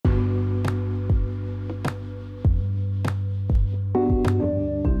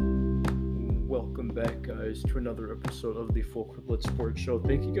guys to another episode of the Full Court Blitz Sports Show.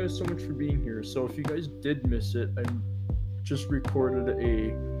 Thank you guys so much for being here. So if you guys did miss it, I just recorded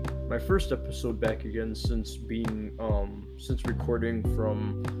my first episode back again since recording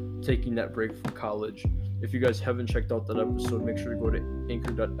from taking that break from college. If you guys haven't checked out that episode, make sure to go to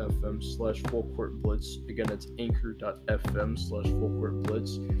anchor.fm/fullcourtblitz. Again, it's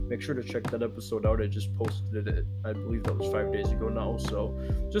anchor.fm/fullcourtblitz. Make sure to check that episode out. I just posted it, I believe that was 5 days ago now. So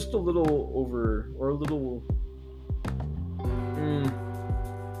just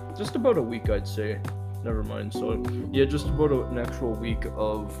just about a week, I'd say. Never mind. So yeah, just about an actual week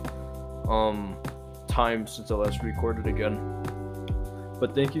of time since I last recorded again.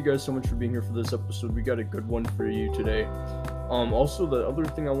 But thank you guys so much for being here for this episode. We got a good one for you today. Also, the other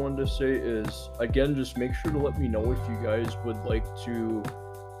thing I wanted to say is, again, just make sure to let me know if you guys would like to,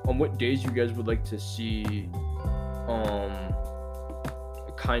 what days you guys would like to see,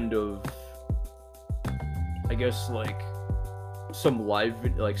 kind of, I guess, like, some live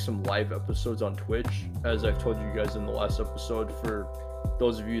episodes on Twitch. As I've told you guys in the last episode, for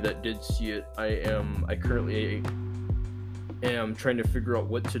those of you that did see it, I currently am trying to figure out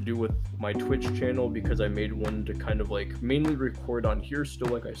what to do with my Twitch channel, because I made one to kind of like mainly record on here still,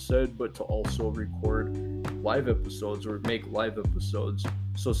 like I said, but to also record live episodes or make live episodes.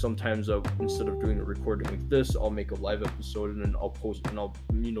 So sometimes instead of doing a recording like this, I'll make a live episode and then I'll post and I'll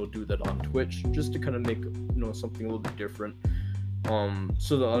do that on Twitch, just to kind of make something a little bit different,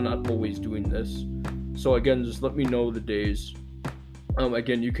 so that I'm not always doing this. So again, just let me know the days.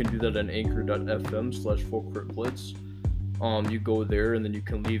 Again, you can do that on anchor.fm/fullcourtblitz. You go there and then you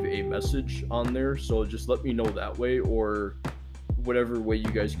can leave a message on there. So just let me know that way, or whatever way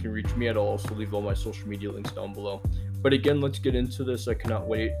you guys can reach me. I'll also leave all my social media links down below. But again, let's get into this. I cannot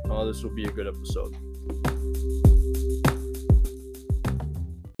wait. This will be a good episode.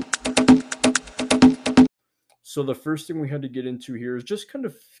 So the first thing we had to get into here is just kind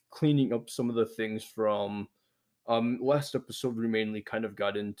of cleaning up some of the things from last episode. We mainly kind of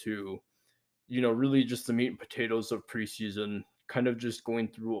got into really just the meat and potatoes of preseason, kind of just going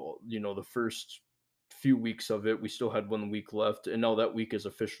through, the first few weeks of it. We still had 1 week left, and now that week is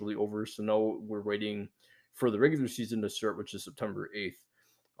officially over. So now we're waiting for the regular season to start, which is September 8th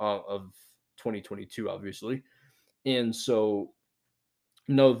of 2022, obviously. And so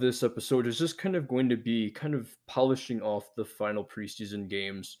now this episode is just kind of going to be kind of polishing off the final preseason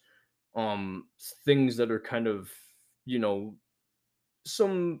games, things that are kind of,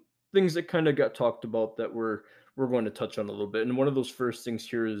 some things that kind of got talked about that we're going to touch on a little bit. And one of those first things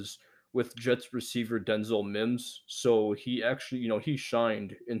here is with Jets receiver Denzel Mims. So he actually, he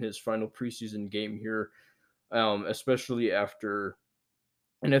shined in his final preseason game here, especially after,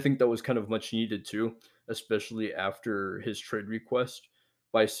 and I think that was kind of much needed too, especially after his trade request,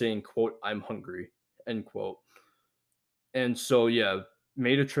 by saying, quote, "I'm hungry," end quote. And so, yeah,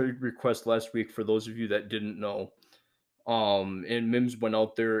 made a trade request last week, for those of you that didn't know. And Mims went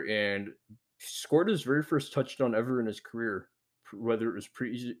out there and scored his very first touchdown ever in his career, whether it was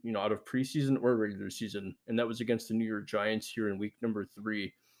out of preseason or regular season, and that was against the New York Giants here in week number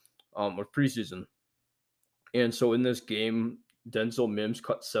 3 of preseason. And so in this game, Denzel Mims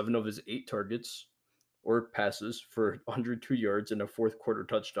caught 7 of his 8 targets or passes for 102 yards and a fourth quarter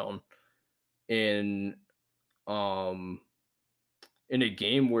touchdown in a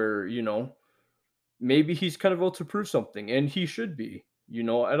game where maybe he's kind of out to prove something, and he should be.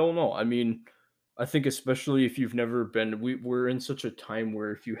 I don't know. I mean, I think especially if you've never been, we're in such a time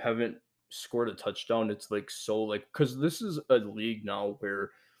where if you haven't scored a touchdown, it's like so, like, because this is a league now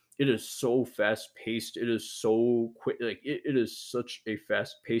where it is so fast paced. It is so quick. Like it is such a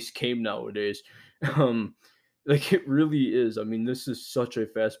fast paced game nowadays. Like it really is. I mean, this is such a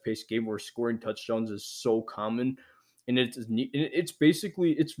fast paced game where scoring touchdowns is so common. And it's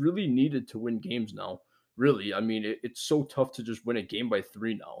really needed to win games now. Really, I mean, it's so tough to just win a game by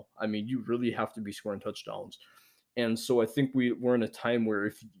 3 now. I mean, you really have to be scoring touchdowns. And so I think we're in a time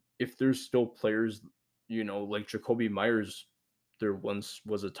where if there's still players, like Jacoby Myers, there once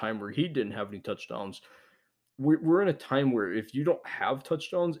was a time where he didn't have any touchdowns. We're in a time where if you don't have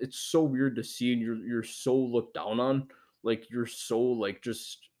touchdowns, it's so weird to see, and you're so looked down on. Like you're so like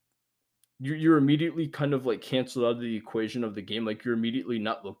just. You're immediately kind of like canceled out of the equation of the game. Like you're immediately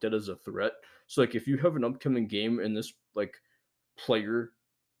not looked at as a threat. So like if you have an upcoming game and this like player,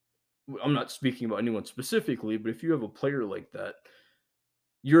 I'm not speaking about anyone specifically, but if you have a player like that,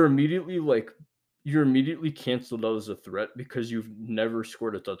 you're immediately canceled out as a threat because you've never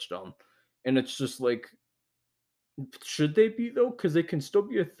scored a touchdown. And it's just like, should they be though? Because they can still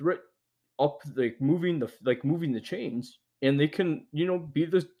be a threat up, like moving the chains, and they can, be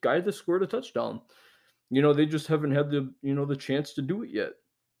the guy that scored a touchdown. They just haven't had the chance to do it yet.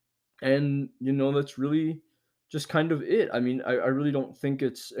 And, that's really just kind of it. I mean, I really don't think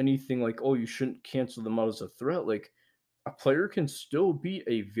it's anything like, oh, you shouldn't cancel them out as a threat. Like, a player can still be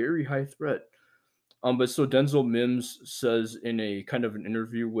a very high threat. But so Denzel Mims says in a kind of an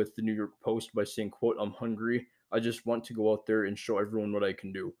interview with the New York Post by saying, quote, "I'm hungry. I just want to go out there and show everyone what I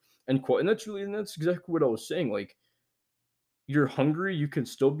can do." End quote. And that's exactly what I was saying. Like, you're hungry, you can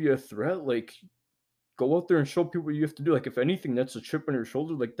still be a threat. Like, go out there and show people what you have to do. Like, if anything, that's a chip on your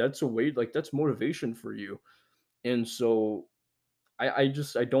shoulder. Like, that's a weight. Like, that's motivation for you. And so I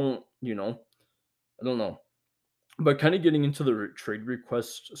don't know. But kind of getting into the trade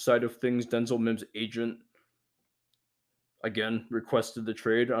request side of things, Denzel Mims' agent again requested the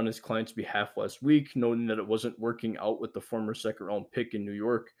trade on his client's behalf last week, noting that it wasn't working out with the former second round pick in New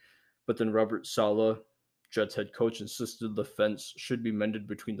York. But then Robert Saleh, Jets head coach, insisted the fence should be mended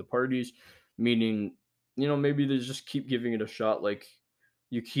between the parties, meaning, maybe they just keep giving it a shot. Like,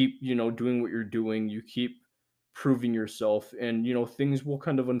 you keep, doing what you're doing, you keep proving yourself, and, things will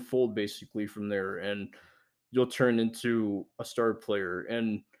kind of unfold basically from there, and you'll turn into a star player.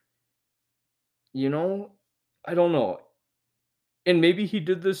 And, you know, I don't know. And maybe he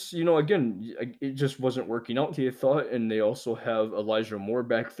did this, again, it just wasn't working out, he thought, and they also have Elijah Moore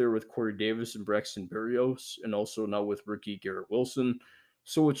back there with Corey Davis and Braxton Berrios, and also now with rookie Garrett Wilson.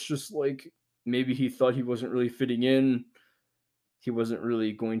 So it's just like maybe he thought he wasn't really fitting in. He wasn't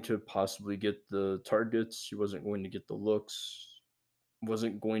really going to possibly get the targets. He wasn't going to get the looks.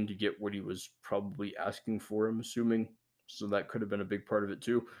 Wasn't going to get what he was probably asking for, I'm assuming. So that could have been a big part of it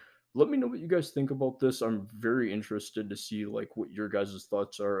too. Let me know what you guys think about this. I'm very interested to see like what your guys'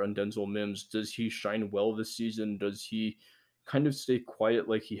 thoughts are on Denzel Mims. Does he shine well this season? Does he kind of stay quiet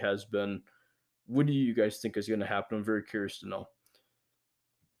like he has been? What do you guys think is going to happen? I'm very curious to know.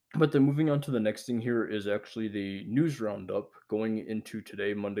 But then moving on to the next thing here is actually the news roundup going into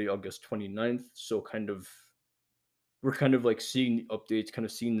today, Monday, August 29th. So we're kind of like seeing the updates, kind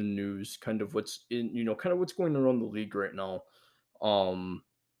of seeing the news, kind of what's in, kind of what's going around the league right now. Um,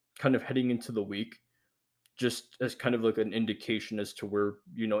 Kind of heading into the week, just as kind of like an indication as to where,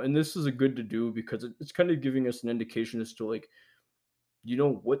 and this is a good to do because it's kind of giving us an indication as to like,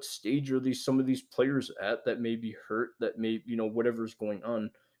 what stage are some of these players at that may be hurt, that may, whatever's going on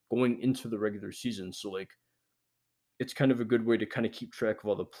going into the regular season. So like it's kind of a good way to kind of keep track of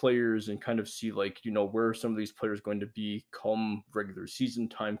all the players and kind of see like, where are some of these players going to be come regular season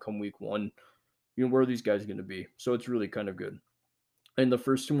time, come week one, where are these guys going to be? So it's really kind of good. And the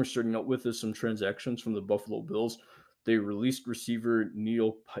first team we're starting out with is some transactions from the Buffalo Bills. They released receiver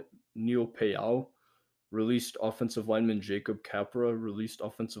Neil Payao, released offensive lineman Jacob Capra, released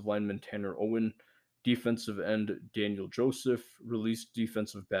offensive lineman Tanner Owen, defensive end Daniel Joseph, released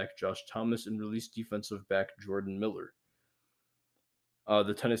defensive back Josh Thomas, and released defensive back Jordan Miller.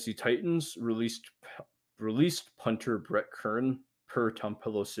 The Tennessee Titans released punter Brett Kern per Tom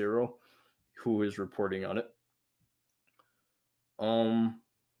Pelissero, who is reporting on it. Um,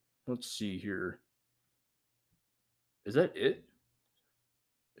 let's see here. Is that it?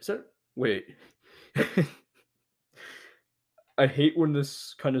 Is that wait? I hate when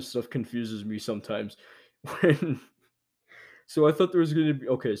this kind of stuff confuses me sometimes. When so I thought there was gonna be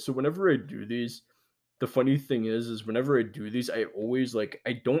okay. So whenever I do these, the funny thing is whenever I do these, I always like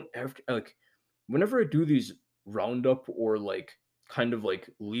I don't have to, like whenever I do these roundup or like kind of like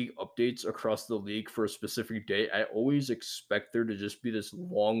league updates across the league for a specific day, I always expect there to just be this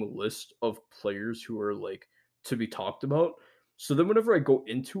long list of players who are like to be talked about. So then whenever I go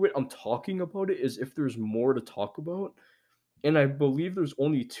into it, I'm talking about it as if there's more to talk about. And I believe there's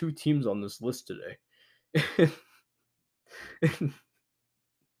only two teams on this list today.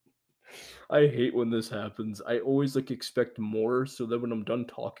 I hate when this happens. I always like expect more so that when I'm done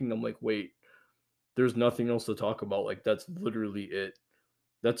talking, I'm like, wait, there's nothing else to talk about. Like that's literally it.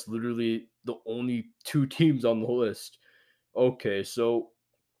 That's literally the only two teams on the list. Okay, so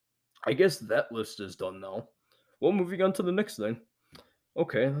I guess that list is done now. Well, moving on to the next thing.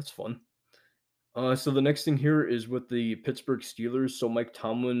 Okay, that's fun. So the next thing here is with the Pittsburgh Steelers. So Mike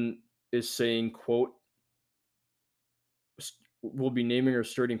Tomlin is saying, "quote We'll be naming our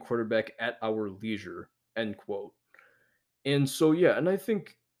starting quarterback at our leisure." End quote. And so yeah, and I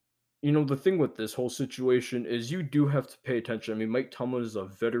think the thing with this whole situation is you do have to pay attention. I mean, Mike Tomlin is a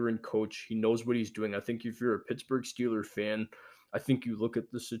veteran coach. He knows what he's doing. I think if you're a Pittsburgh Steelers fan, I think you look at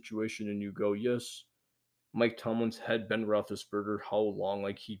the situation and you go, yes, Mike Tomlin's had Ben Roethlisberger how long?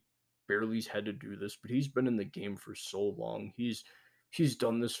 Like he barely's had to do this, but he's been in the game for so long. He's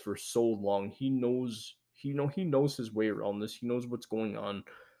done this for so long. He knows his way around this. He knows what's going on.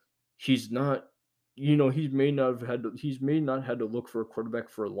 He's not. he's may not had to look for a quarterback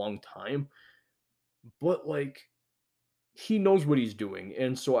for a long time, but like he knows what he's doing.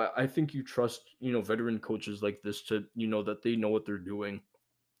 And so I think you trust, veteran coaches like this to, that they know what they're doing.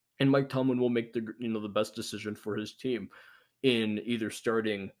 And Mike Tomlin will make the best decision for his team in either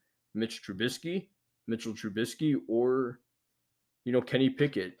starting Mitchell Trubisky, or, Kenny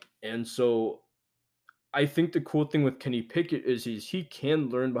Pickett. And so I think the cool thing with Kenny Pickett is he can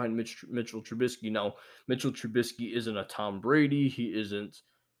learn behind Mitchell Trubisky. Now, Mitchell Trubisky isn't a Tom Brady. He isn't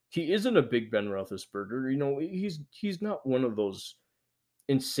a Big Ben Roethlisberger. He's not one of those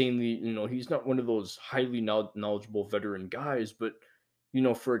insanely. He's not one of those highly knowledgeable veteran guys. But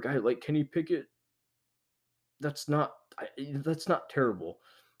for a guy like Kenny Pickett, that's not terrible.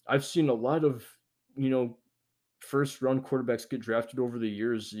 I've seen a lot of you know first round quarterbacks get drafted over the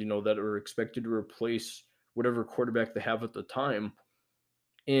years, that are expected to replace whatever quarterback they have at the time.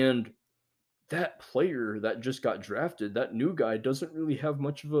 And that player that just got drafted, that new guy doesn't really have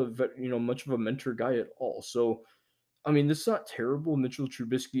much of a mentor guy at all. So, I mean, this is not terrible. Mitchell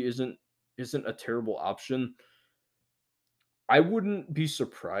Trubisky isn't a terrible option. I wouldn't be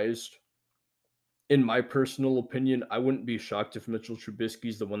surprised. In my personal opinion, I wouldn't be shocked if Mitchell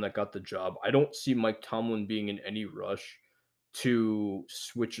Trubisky's the one that got the job. I don't see Mike Tomlin being in any rush to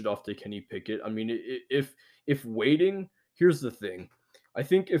switch it off to Kenny Pickett. I mean, if waiting, here's the thing. I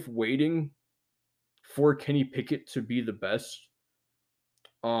think if waiting for Kenny Pickett to be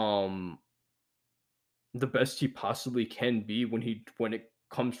um, the best he possibly can be when it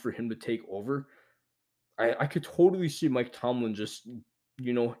comes for him to take over, I could totally see Mike Tomlin just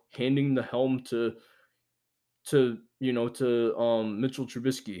handing the helm to Mitchell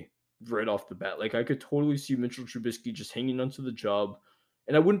Trubisky right off the bat. Like, I could totally see Mitchell Trubisky just hanging onto the job,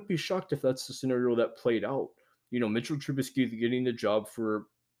 and I wouldn't be shocked if that's the scenario that played out. Mitchell Trubisky getting the job for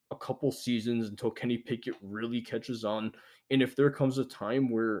a couple seasons until Kenny Pickett really catches on, and if there comes a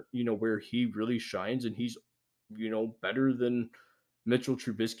time where he really shines and he's, better than Mitchell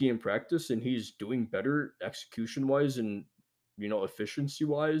Trubisky in practice, and he's doing better execution-wise and,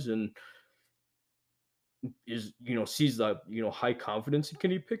 efficiency-wise, and sees that, high confidence in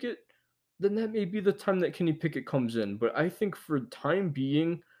Kenny Pickett, then that may be the time that Kenny Pickett comes in. But I think for time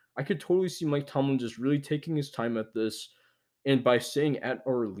being, I could totally see Mike Tomlin just really taking his time at this. And by saying at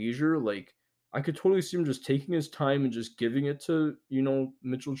our leisure, like, I could totally see him just taking his time and just giving it to,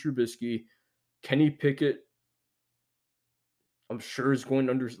 Mitchell Trubisky. Kenny Pickett, I'm sure is going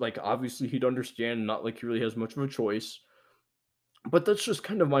to like, obviously he'd understand, not like he really has much of a choice. But that's just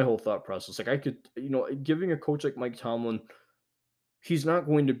kind of my whole thought process. Like, I could, giving a coach like Mike Tomlin, he's not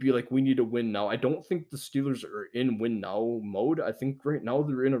going to be like, "We need to win now." I don't think the Steelers are in win now mode. I think right now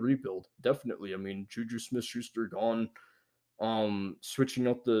they're in a rebuild, definitely. I mean, Juju Smith-Schuster gone, switching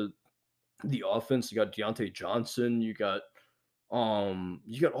out the offense. You got Deontay Johnson, you got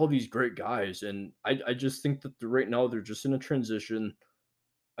all these great guys, and I just think that right now they're just in a transition.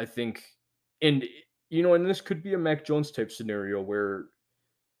 I think, and and this could be a Mac Jones type scenario where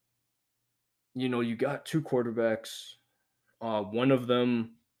you got two quarterbacks. One of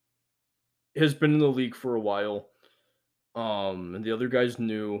them has been in the league for a while, and the other guy's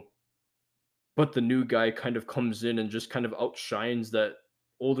new, but the new guy kind of comes in and just kind of outshines that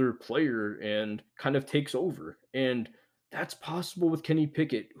older player and kind of takes over. And that's possible with Kenny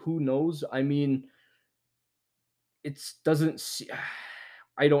Pickett. Who knows? I mean, it's doesn't see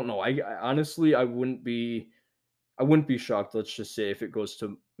I don't know. I honestly I wouldn't be shocked, let's just say, if it goes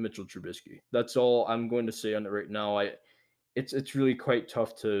to Mitchell Trubisky. That's all I'm going to say on it right now. It's really quite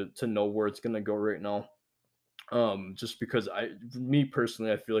tough to know where it's gonna go right now. Just because me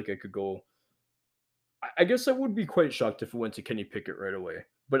personally, I feel like I could go. I guess I would be quite shocked if it went to Kenny Pickett right away.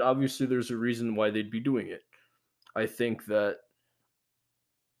 But obviously, there's a reason why they'd be doing it. I think that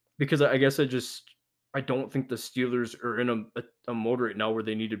because I guess I don't think the Steelers are in a mode right now where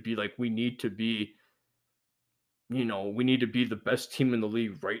they need to be like, we need to be the best team in the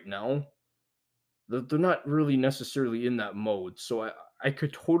league right now. They're not really necessarily in that mode. So I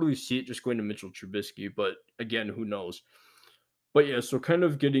could totally see it just going to Mitchell Trubisky. But again, who knows? But yeah, so kind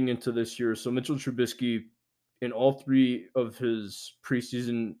of getting into this year. So Mitchell Trubisky, in all three of his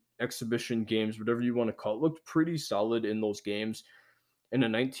preseason exhibition games, whatever you want to call it, looked pretty solid in those games. In a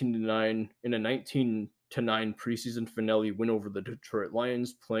 19-9 preseason finale win over the Detroit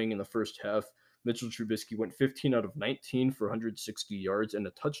Lions, playing in the first half, Mitchell Trubisky went 15 out of 19 for 160 yards and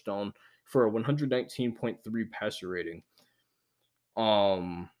a touchdown for a 119.3 passer rating.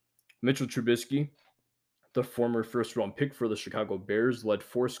 Um, Mitchell Trubisky, the former first round pick for the Chicago Bears, led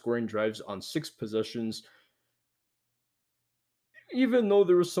four scoring drives on six possessions even though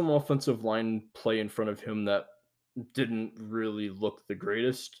there was some offensive line play in front of him that didn't really look the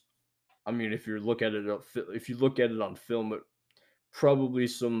greatest. I mean, if you look at it on film, it probably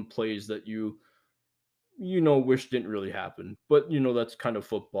some plays that wish didn't really happen. But that's kind of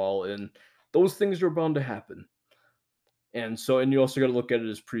football, and those things are bound to happen. And you also got to look at it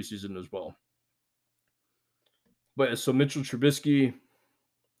as preseason as well. But so Mitchell Trubisky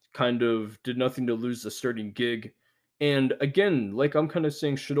kind of did nothing to lose the starting gig. And again, like I'm kind of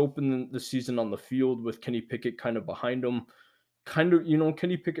saying, should open the season on the field with Kenny Pickett kind of behind him. Kind of,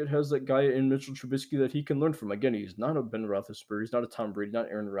 Kenny Pickett has that guy in Mitchell Trubisky that he can learn from. Again, he's not a Ben Roethlisberger, he's not a Tom Brady, not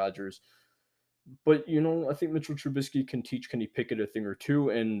Aaron Rodgers. But I think Mitchell Trubisky can teach Kenny Pickett a thing or two,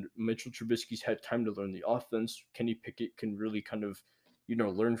 and Mitchell Trubisky's had time to learn the offense. Kenny Pickett can really kind of,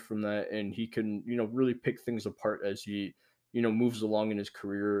 learn from that, and he can, really pick things apart as he, moves along in his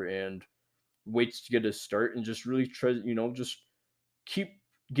career and waits to get his start and just really try, just keep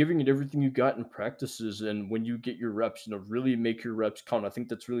giving it everything you got in practices. And when you get your reps, really make your reps count. I think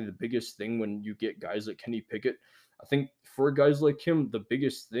that's really the biggest thing when you get guys like Kenny Pickett. I think for guys like him, the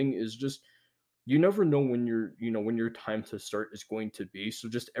biggest thing is just you never know when your time to start is going to be. So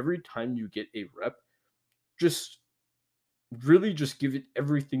just every time you get a rep, just really just give it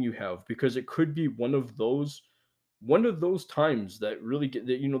everything you have because it could be one of those times that really get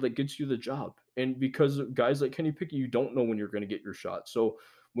that that gets you the job. And because of guys like Kenny Pickett, you don't know when you're going to get your shot. So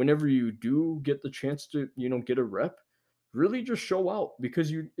whenever you do get the chance to, get a rep, really just show out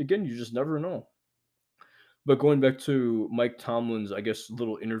because you just never know. But going back to Mike Tomlin's, I guess,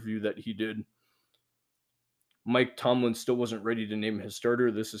 little interview that he did, Mike Tomlin still wasn't ready to name his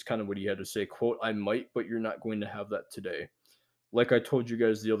starter. This is kind of what he had to say, quote, "I might, but you're not going to have that today. Like I told you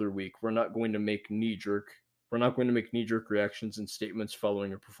guys the other week, we're not going to make knee-jerk reactions and statements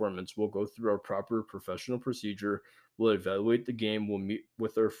following a performance. We'll go through our proper professional procedure. We'll evaluate the game. We'll meet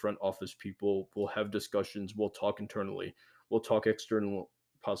with our front office people. We'll have discussions. We'll talk internally. We'll talk external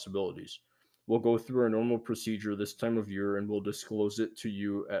possibilities. We'll go through our normal procedure this time of year and we'll disclose it to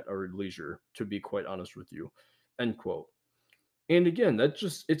you at our leisure, to be quite honest with you." End quote. And again,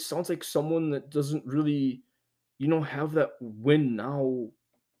 it sounds like someone that doesn't really, have that win now,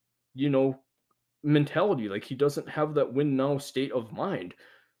 you know, mentality. Like he doesn't have that win now state of mind.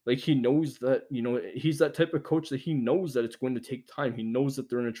 Like he knows that, he's that type of coach that he knows that it's going to take time. He knows that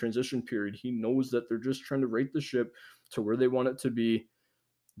they're in a transition period. He knows that they're just trying to right the ship to where they want it to be.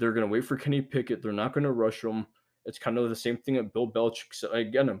 They're going to wait for Kenny Pickett. They're not going to rush him. It's kind of the same thing that Bill Belichick said.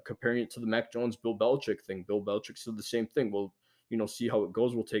 Again, I'm comparing it to the Mac Jones Bill Belichick thing. Bill Belichick said the same thing. We'll, see how it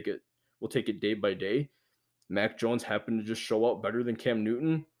goes. We'll take it day by day. Mac Jones happened to just show out better than Cam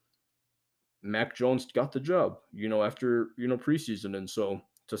Newton. Mac Jones got the job, after, preseason and so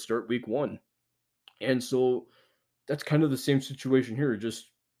to start week 1. And so that's kind of the same situation here. Just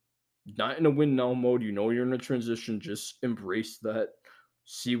not in a win now mode. You're in a transition. Just embrace that.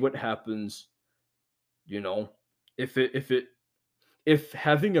 See what happens. You know, if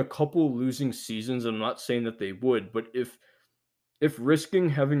having a couple losing seasons, I'm not saying that they would, but if risking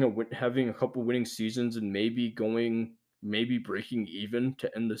having a couple winning seasons and maybe breaking even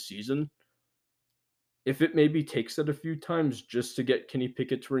to end the season, if it maybe takes it a few times just to get Kenny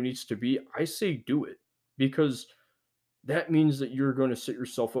Pickett to where he needs to be, I say do it because that means that you're going to set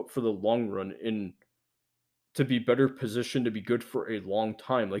yourself up for the long run and to be better positioned to be good for a long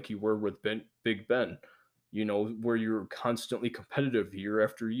time, like you were with Big Ben, where you're constantly competitive year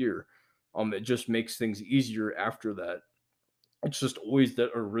after year. It just makes things easier after that. It's just always that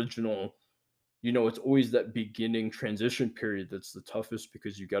original, it's always that beginning transition period that's the toughest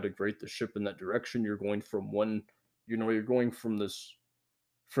because you got to grate the ship in that direction. You're going from you're going from the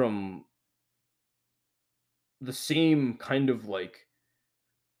same kind of like,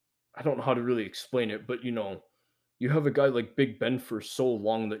 I don't know how to really explain it, but you have a guy like Big Ben for so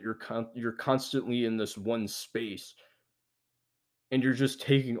long that you're constantly in this one space, and you're just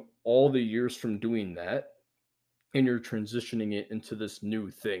taking all the years from doing that, and you're transitioning it into this new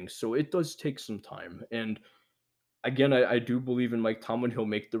thing. So it does take some time. And again, I do believe in Mike Tomlin. He'll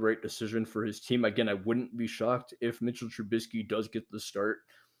make the right decision for his team. Again, I wouldn't be shocked if Mitchell Trubisky does get the start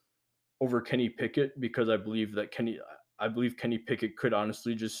over Kenny Pickett because I believe Kenny Pickett could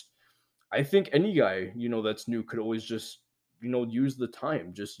honestly just I think any guy, that's new could always just, just use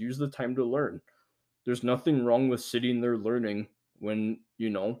the time to learn. There's nothing wrong with sitting there learning when,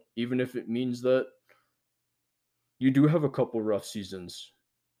 even if it means that you do have a couple rough seasons,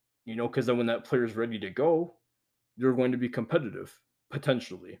 because then when that player's ready to go, you're going to be competitive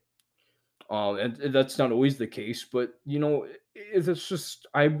potentially. And that's not always the case, but it's just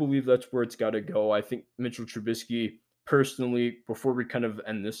I believe that's where it's got to go. I think Mitchell Trubisky personally, before we kind of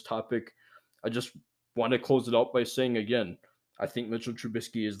end this topic, I just want to close it out by saying again, I think Mitchell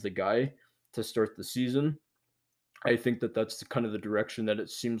Trubisky is the guy to start the season. I think that that's the kind of the direction that it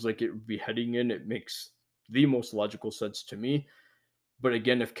seems like it would be heading in. It makes the most logical sense to me. But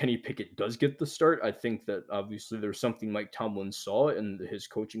again, if Kenny Pickett does get the start, I think that obviously there's something Mike Tomlin saw in his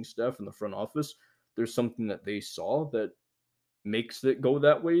coaching staff in the front office. There's something that they saw that makes it go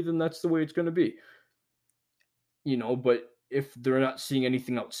that way, then that's the way it's going to be. But if they're not seeing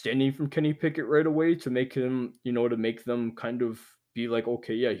anything outstanding from Kenny Pickett right away to make him, to make them kind of be like,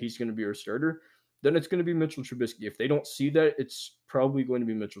 okay, yeah, he's going to be our starter, then it's going to be Mitchell Trubisky. If they don't see that, it's probably going to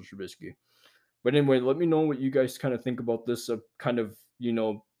be Mitchell Trubisky. But anyway, let me know what you guys kind of think about this. I've kind of,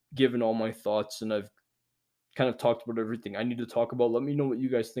 given all my thoughts and I've kind of talked about everything I need to talk about. Let me know what you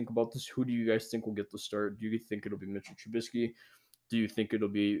guys think about this. Who do you guys think will get the start? Do you think it'll be Mitchell Trubisky? Do you think it'll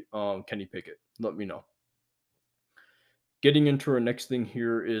be Kenny Pickett? Let me know. Getting into our next thing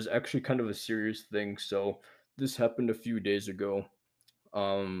here is actually kind of a serious thing. So this happened a few days ago.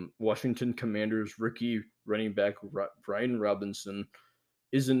 Washington Commanders rookie running back Brian Robinson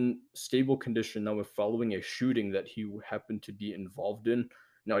is in stable condition now following a shooting that he happened to be involved in.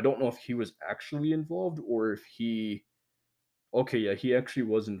 Now I don't know if he was actually involved or if he. Okay, yeah, he actually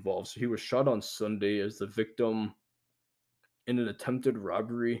was involved. So he was shot on Sunday as the victim in an attempted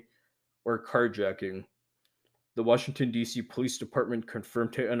robbery or carjacking. The Washington, D.C. Police Department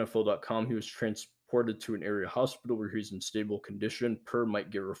confirmed to NFL.com he was transported to an area hospital where he's in stable condition, per Mike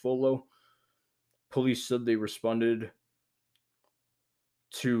Garafolo. Police said they responded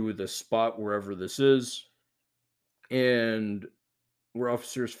to the spot wherever this is, and where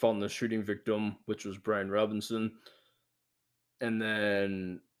officers found the shooting victim, which was Brian Robinson, and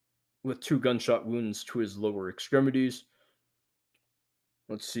then with 2 gunshot wounds to his lower extremities.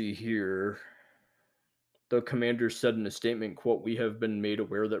 Let's see here. The commander said in a statement, quote, "We have been made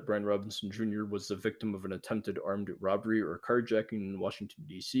aware that Brian Robinson Jr. was the victim of an attempted armed robbery or carjacking in Washington,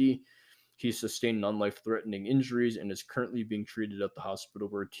 D.C. He sustained non-life-threatening injuries and is currently being treated at the hospital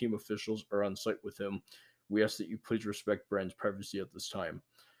where team officials are on site with him. We ask that you please respect Brian's privacy at this time."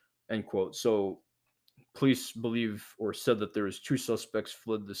 End quote. So police believe or said that there was 2 suspects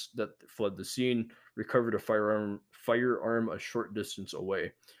fled the scene, recovered a firearm a short distance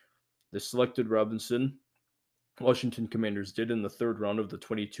away. They selected Robinson. Washington Commanders did in the 3rd round of the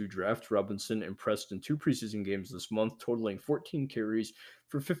 22 draft. Robinson impressed in 2 preseason games this month, totaling 14 carries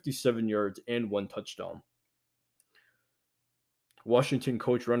for 57 yards and 1 touchdown. Washington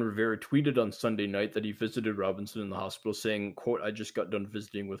coach Ron Rivera tweeted on Sunday night that he visited Robinson in the hospital, saying, quote, "I just got done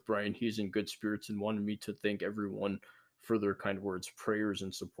visiting with Brian. He's in good spirits and wanted me to thank everyone for their kind words, prayers,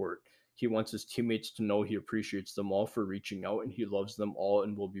 and support. He wants his teammates to know he appreciates them all for reaching out, and he loves them all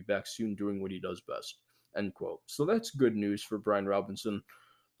and will be back soon doing what he does best." End quote. So that's good news for Brian Robinson.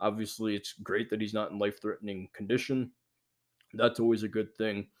 Obviously, it's great that he's not in life-threatening condition. That's always a good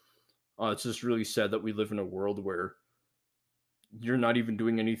thing. It's just really sad that we live in a world where you're not even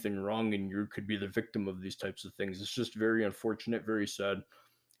doing anything wrong and you could be the victim of these types of things. It's just very unfortunate, very sad.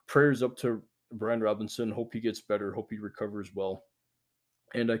 Prayers up to Brian Robinson. Hope he gets better. Hope he recovers well.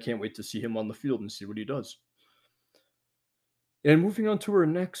 And I can't wait to see him on the field and see what he does. And moving on to our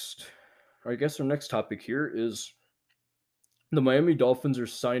next topic here is the Miami Dolphins are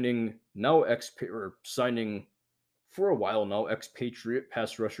signing for a while now expatriate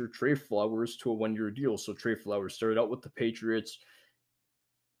pass rusher Trey Flowers to a 1-year deal. So Trey Flowers started out with the Patriots,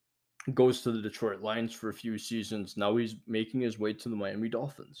 goes to the Detroit Lions for a few seasons. Now he's making his way to the Miami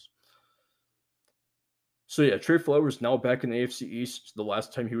Dolphins. So yeah, Trey Flowers now back in the AFC East. The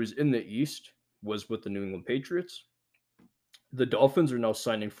last time he was in the East was with the New England Patriots. The Dolphins are now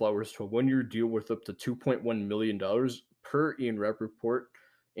signing Flowers to a 1-year deal worth up to $2.1 million per Ian Rappaport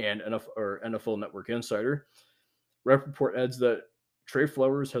and NFL Network Insider. Rappaport adds that Trey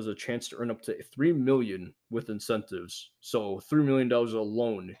Flowers has a chance to earn up to $3 million with incentives. So $3 million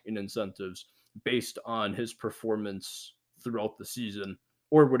alone in incentives based on his performance throughout the season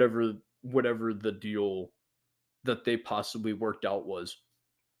or whatever the deal that they possibly worked out was.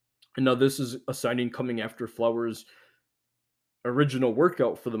 And now this is a signing coming after Flowers' original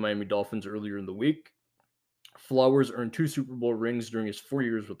workout for the Miami Dolphins earlier in the week. Flowers earned 2 Super Bowl rings during his 4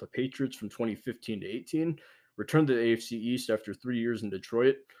 years with the Patriots from 2015 to 18, returned to the AFC East after 3 years in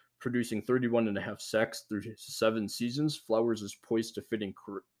Detroit, producing 31.5 sacks through 7 seasons. Flowers is poised to fit in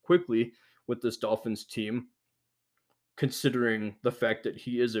quickly with this Dolphins team, considering the fact that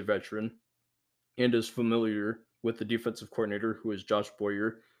he is a veteran and is familiar with the defensive coordinator, who is Josh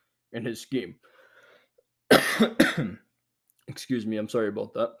Boyer, and his scheme. Excuse me, I'm sorry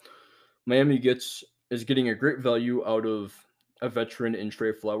about that. Miami gets is getting a great value out of a veteran in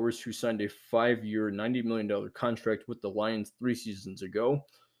Trey Flowers, who signed a 5-year, $90 million contract with the Lions 3 seasons ago.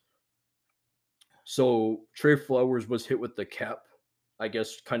 So Trey Flowers was hit with the cap, I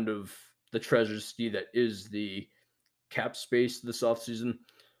guess, kind of the tragedy that is the cap space this offseason.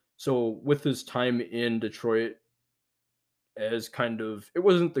 So with his time in Detroit, as kind of, it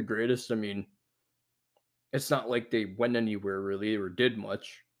wasn't the greatest. I mean, it's not like they went anywhere really or did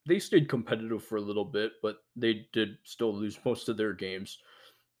much. They stayed competitive for a little bit, but they did still lose most of their games.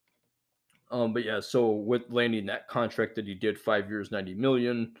 But yeah, so with landing that contract that he did, 5 years, 90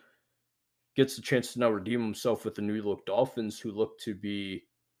 million, gets the chance to now redeem himself with the New York Dolphins, who look to be,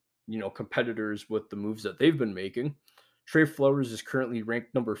 competitors with the moves that they've been making. Trey Flowers is currently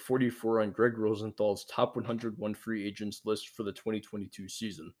ranked number 44 on Greg Rosenthal's top 101 free agents list for the 2022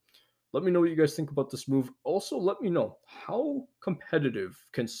 season. Let me know what you guys think about this move. Also, let me know how competitive,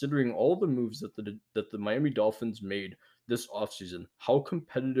 considering all the moves that the Miami Dolphins made this offseason, how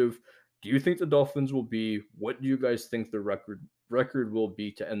competitive do you think the Dolphins will be? What do you guys think the record will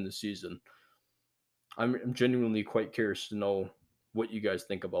be to end the season? I'm genuinely quite curious to know what you guys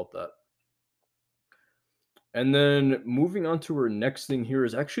think about that. And then moving on to our next thing here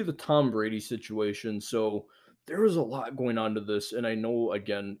is actually the Tom Brady situation. So there is a lot going on to this, and I know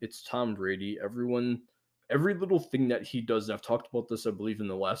again it's Tom Brady. Every little thing that he does, and I've talked about this, I believe, in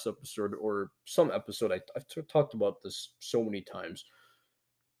the last episode or some episode. I've talked about this so many times.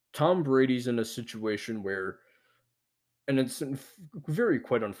 Tom Brady's in a situation where, and it's very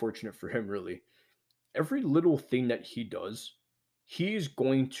quite unfortunate for him, really. Every little thing that he does, he's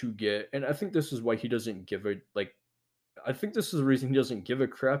going to get, and I think this is why he doesn't give a like I think this is the reason he doesn't give a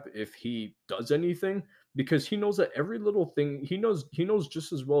crap if he does anything, because he knows that every little thing he knows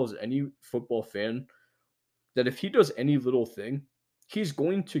just as well as any football fan that if he does any little thing, he's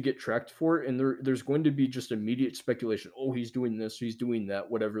going to get tracked for it, and there's going to be just immediate speculation. Oh, he's doing this, he's doing that,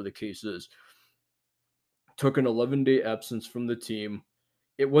 whatever the case is. Took an 11-day absence from the team.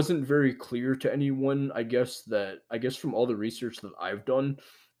 It wasn't very clear to anyone, I guess from all the research that I've done,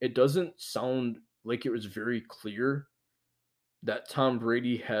 it doesn't sound like it was very clear that Tom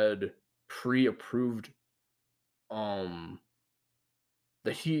Brady had pre-approved um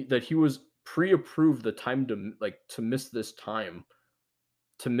that he was pre-approved the time to miss this time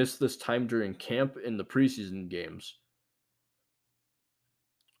during camp in the preseason games.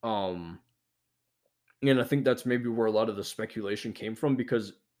 Um and I think that's maybe where a lot of the speculation came from,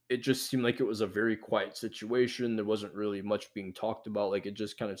 because it just seemed like it was a very quiet situation. There wasn't really much being talked about. Like, it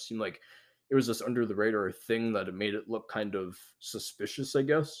just kind of seemed like it was this under the radar thing that it made it look kind of suspicious, I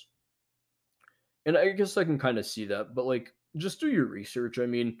guess. And I guess I can kind of see that, but like, just do your research. I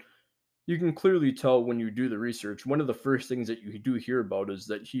mean, you can clearly tell when you do the research. One of the first things that you do hear about is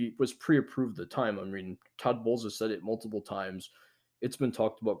that he was pre-approved the time. I mean, Todd Bowles has said it multiple times. It's been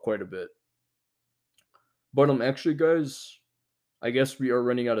talked about quite a bit. But actually, guys, I guess we are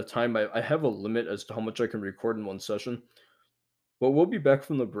running out of time. I have a limit as to how much I can record in one session. But we'll be back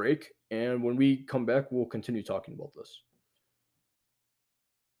from the break, and when we come back, we'll continue talking about this.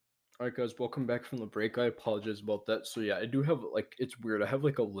 All right, guys, welcome back from the break. I apologize about that. So yeah, I do have like, it's weird. I have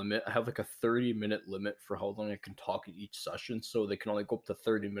like a limit. I have like a 30-minute limit for how long I can talk in each session. So they can only go up to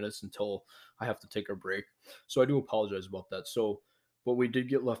 30 minutes until I have to take a break. So I do apologize about that. So, but we did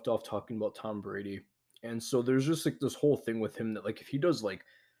get left off talking about Tom Brady. And so there's just like this whole thing with him that like if he does like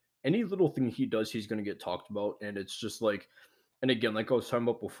any little thing he does, he's gonna get talked about. And it's just like, and again, like I was talking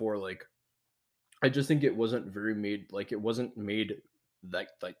about before, like I just think it wasn't very made like it wasn't made that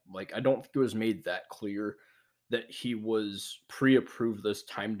like I don't think it was made that clear that he was pre-approved this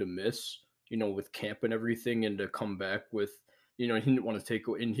time to miss, with camp and everything, and to come back with, he didn't want to take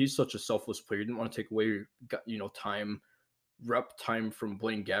away, and he's such a selfless player. He didn't want to take away, time, rep time from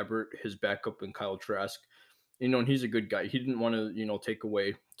Blaine Gabbert, his backup, and Kyle Trask. And he's a good guy. He didn't want to, take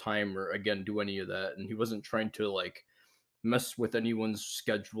away time or again do any of that, and he wasn't trying to like mess with anyone's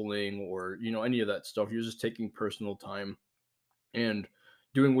scheduling or any of that stuff. He was just taking personal time and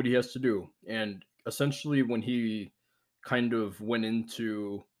doing what he has to do. And essentially, when he kind of went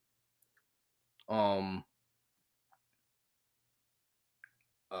into um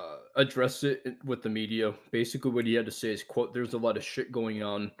address it with the media, basically what he had to say is, quote, "There's a lot of shit going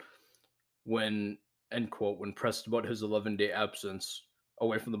on," when, end quote, when pressed about his 11-day absence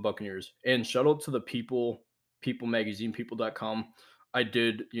away from the Buccaneers. And shout out to the People Magazine, people.com. I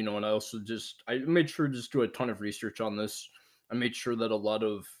did, and I also I made sure to just do a ton of research on this. I made sure that a lot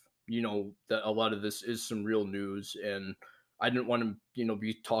of this is some real news, and I didn't want to,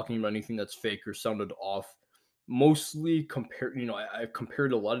 be talking about anything that's fake or sounded off. mostly compared, I've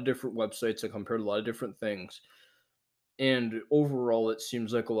compared a lot of different websites, I compared a lot of different things, and overall, it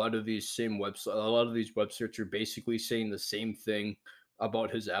seems like a lot of these websites are basically saying the same thing about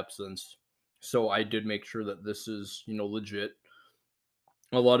his absence. So I did make sure that this is, legit.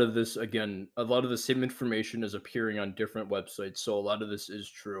 A lot of this, again, a lot of the same information is appearing on different websites, so a lot of this is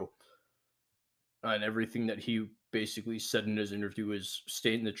true. And everything that he basically said in his interview is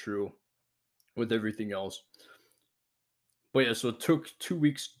staying the true with everything else. But yeah, so it took 2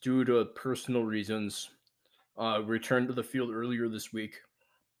 weeks due to personal reasons. Returned to the field earlier this week.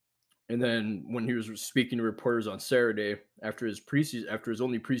 And then when he was speaking to reporters on Saturday after his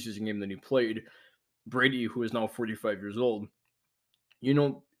only preseason game that he played, Brady, who is now 45 years old,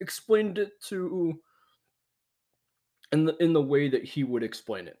 explained it to in the way that he would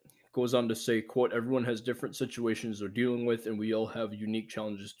explain it. Goes on to say, quote, everyone has different situations they're dealing with, and we all have unique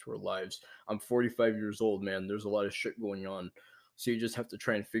challenges to our lives. I'm 45 years old, man. There's a lot of shit going on. So you just have to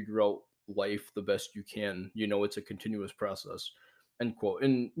try and figure out life the best you can. It's a continuous process. End quote.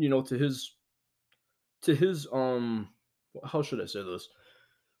 And to his how should I say this?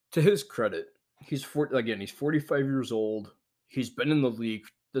 To his credit, he's 45 years old. He's been in the league.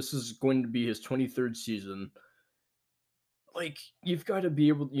 This is going to be his 23rd season. Like, you've got to be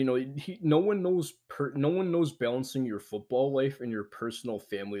able, no one knows balancing your football life and your personal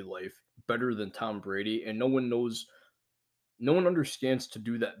family life better than Tom Brady, and no one understands to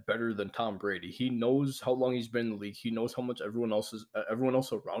do that better than Tom Brady. He knows how long he's been in the league. He knows how much everyone else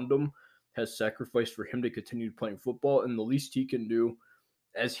around him has sacrificed for him to continue playing football, and the least he can do,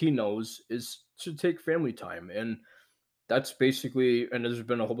 as he knows, is to take family time. And that's basically, and there's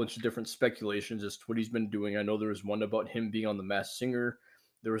been a whole bunch of different speculations as to what he's been doing. I know there was one about him being on The Masked Singer.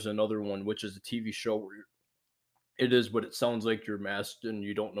 There was another one, which is a TV show where it is what it sounds like, you're masked and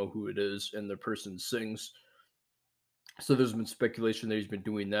you don't know who it is, and the person sings. So there's been speculation that he's been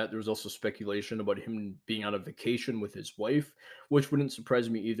doing that. There was also speculation about him being on a vacation with his wife, which wouldn't surprise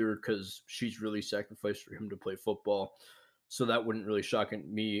me either because she's really sacrificed for him to play football. So that wouldn't really shock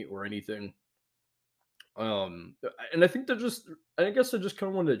me or anything. And I think I guess I just kind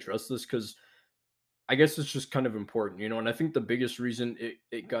of wanted to address this because I guess it's just kind of important, and I think the biggest reason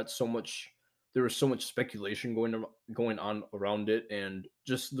it got so much there was so much speculation going on around it, and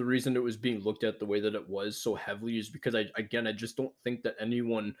just the reason it was being looked at the way that it was so heavily is because I just don't think that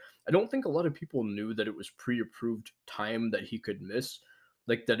I don't think a lot of people knew that it was pre-approved time that he could miss,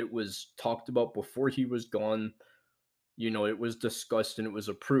 like that it was talked about before he was gone. It was discussed and it was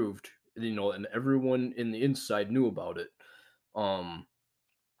approved, and everyone in the inside knew about it. Um,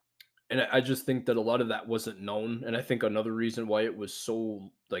 and I just think that a lot of that wasn't known. And I think another reason why it was so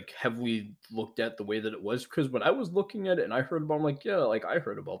like heavily looked at the way that it was, because when I was looking at it and I heard about, it, I'm like, yeah, like I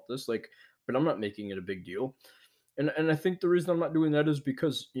heard about this, like, but I'm not making it a big deal. And I think the reason I'm not doing that is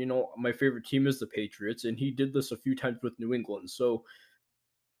because my favorite team is the Patriots, and he did this a few times with New England. So,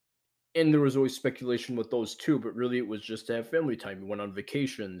 and there was always speculation with those too, but really it was just to have family time. He went on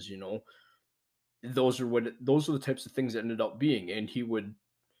vacations, those are the types of things that ended up being. And he would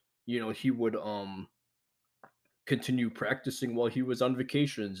continue practicing while he was on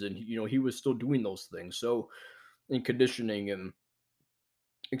vacations, and he was still doing those things. So, in conditioning and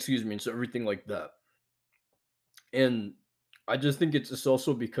excuse me, and so everything like that. And I just think it's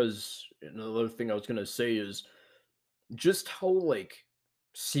also because another thing I was gonna say is just how like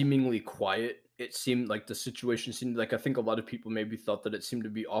seemingly quiet it seemed, like the situation seemed like. I think a lot of people maybe thought that it seemed to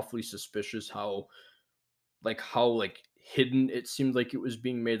be awfully suspicious how hidden it seemed like it was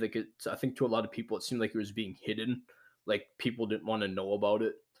being made. Like, I think to a lot of people it seemed like it was being hidden, like people didn't want to know about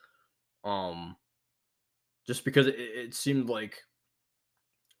it. um just because it seemed like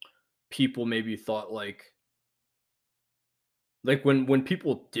people maybe thought like when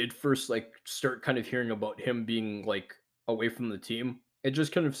people did first like start kind of hearing about him being like away from the team, it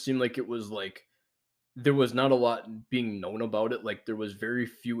just kind of seemed like it was like there was not a lot being known about it. Like, there was very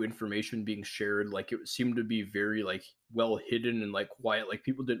few information being shared. Like, it seemed to be very like well hidden and like quiet. Like,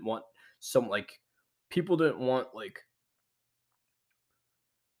 people didn't want like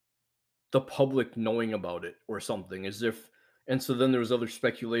the public knowing about it or something, as if. And so then there was other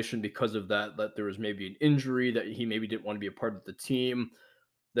speculation because of that there was maybe an injury, that he maybe didn't want to be a part of the team,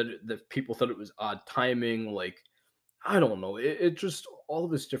 that people thought it was odd timing. Like, I don't know. It just all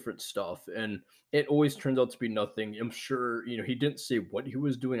this different stuff, and it always turns out to be nothing. I'm sure he didn't say what he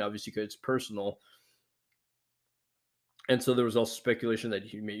was doing, obviously, because it's personal. And so there was also speculation that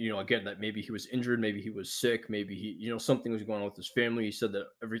again, that maybe he was injured, maybe he was sick, maybe something was going on with his family. He said that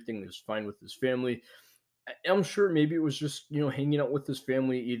everything was fine with his family. I'm sure maybe it was just hanging out with his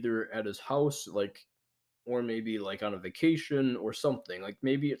family, either at his house, like or maybe like on a vacation or something. Like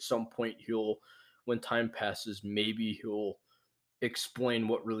maybe at some point when time passes, maybe he'll explain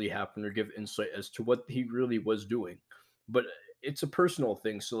what really happened or give insight as to what he really was doing. But it's a personal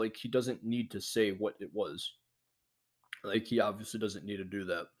thing, so like he doesn't need to say what it was. Like he obviously doesn't need to do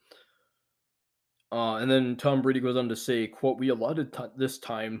that. And then Tom Brady goes on to say, "quote We allotted this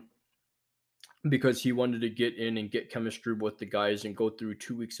time because he wanted to get in and get chemistry with the guys and go through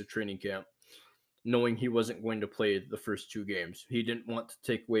 2 weeks of training camp, knowing he wasn't going to play the first two games. He didn't want to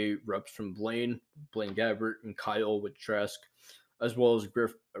take away reps from Blaine Gabbert, and Kyle with Trask, as well as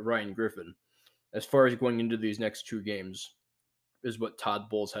Ryan Griffin. As far as going into these next two games, is what Todd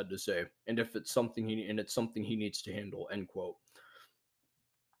Bowles had to say. And if it's something he needs to handle." End quote.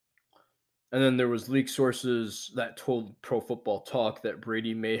 And then there was leak sources that told Pro Football Talk that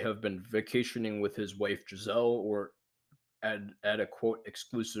Brady may have been vacationing with his wife Giselle or at a quote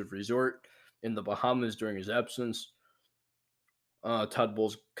exclusive resort in the Bahamas during his absence. Todd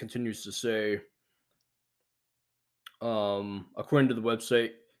Bowles continues to say, according to the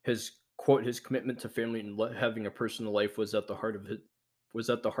website, his commitment to family and having a personal life was at the heart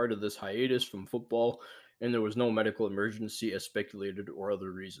of this hiatus from football, and there was no medical emergency as speculated or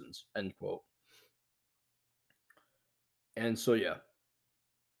other reasons. End quote. And so yeah,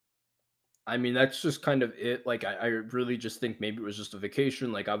 I mean that's just kind of it. Like I really just think maybe it was just a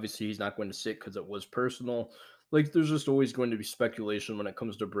vacation. Like obviously he's not going to sit because it was personal. Like there's just always going to be speculation when it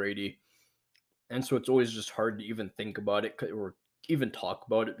comes to Brady. And so it's always just hard to even think about it or even talk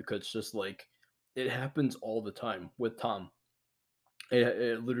about it because it's just like it happens all the time with Tom.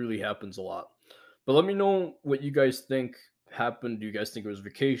 It literally happens a lot. But let me know what you guys think happened. Do you guys think it was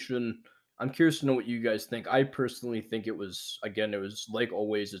vacation? I'm curious to know what you guys think. I personally think it was like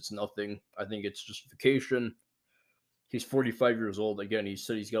always, it's nothing. I think it's just vacation. He's 45 years old. Again, he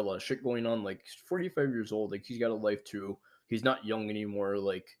said he's got a lot of shit going on. Like, he's 45 years old. Like, he's got a life too. He's not young anymore.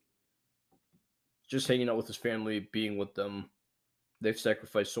 Like, just hanging out with his family, being with them. They've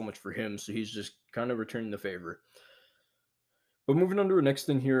sacrificed so much for him, so he's just kind of returning the favor. But moving on to our next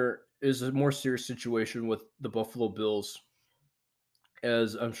thing here is a more serious situation with the Buffalo Bills.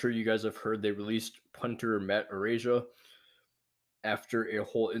 As I'm sure you guys have heard, they released punter Matt Araiza after a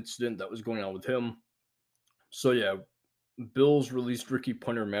whole incident that was going on with him. So yeah, Bills released rookie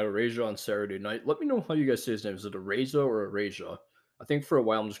punter Matt Araiza on Saturday night. Let me know how you guys say his name. Is it Araiza or Araiza? I think for a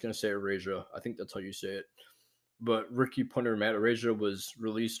while I'm just gonna say Araiza. I think that's how you say it. But rookie punter Matt Araiza was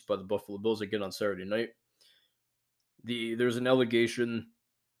released by the Buffalo Bills again on Saturday night. There's an allegation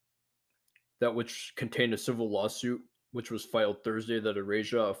that which contained a civil lawsuit which was filed Thursday that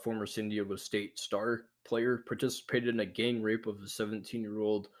Araiza, a former San Diego State star player, participated in a gang rape of a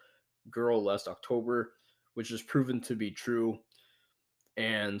 17-year-old girl last October, which is proven to be true.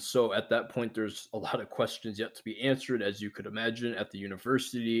 And so at that point, there's a lot of questions yet to be answered, as you could imagine, at the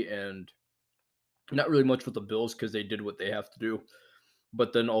university, and not really much with the Bills because they did what they have to do.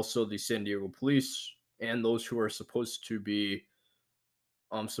 But then also the San Diego police and those who are supposed to be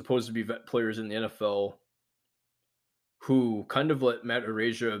vet players in the NFL who kind of let Matt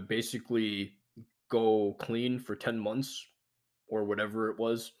Araiza basically go clean for 10 months or whatever it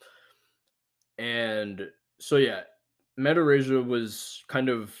was. And so, yeah, Matt Araiza was kind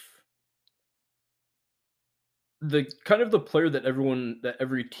of the player that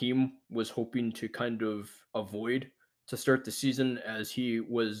every team was hoping to kind of avoid to start the season, as he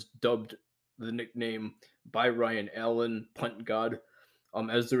was dubbed the nickname by Ryan Allen, punt god,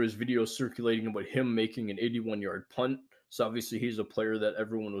 as there was video circulating about him making an 81-yard punt. So obviously he's a player that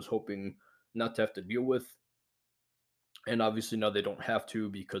everyone was hoping not to have to deal with. And obviously now they don't have to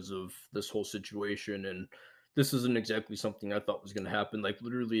because of this whole situation. And this isn't exactly something I thought was going to happen. Like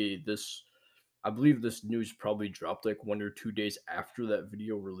literally I believe this news probably dropped like 1 or 2 days after that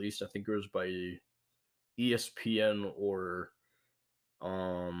video released. I think it was by ESPN or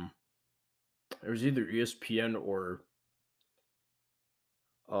um it was either ESPN or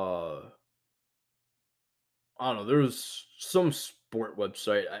uh I don't know. There was some sport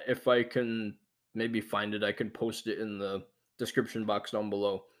website. If I can maybe find it, I can post it in the description box down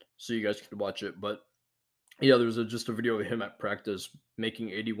below so you guys can watch it. But yeah, there was just a video of him at practice making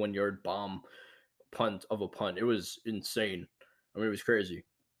 81-yard bomb punt of a punt. It was insane. I mean, it was crazy.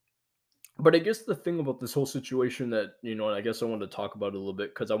 But I guess the thing about this whole situation that, and I guess I wanted to talk about a little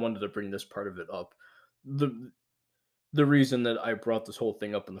bit because I wanted to bring this part of it up. The the reason that I brought this whole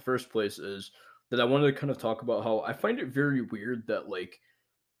thing up in the first place is that I wanted to kind of talk about how I find it very weird that like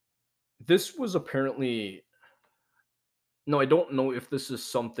this was apparently no, I don't know if this is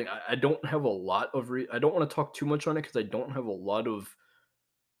something I don't have a lot of I don't want to talk too much on it because I don't have a lot of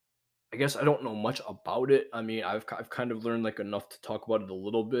I guess I don't know much about it. I mean, I've kind of learned like enough to talk about it a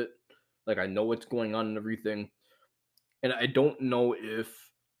little bit. Like I know what's going on and everything. And I don't know if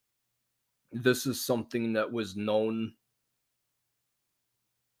this is something that was known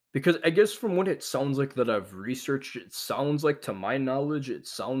because I guess from what it sounds like that I've researched, it sounds like to my knowledge, it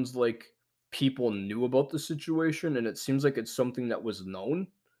sounds like people knew about the situation and it seems like it's something that was known,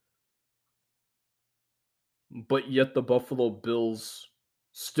 but yet the Buffalo Bills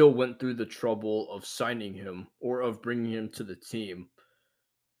still went through the trouble of signing him or of bringing him to the team,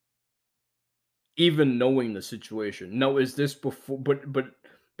 even knowing the situation. Now, is this before?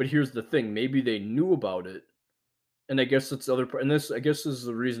 But here's the thing: maybe they knew about it, and I guess that's the other part. And this, I guess, is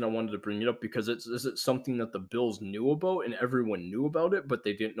the reason I wanted to bring it up because it's is it something that the Bills knew about and everyone knew about it, but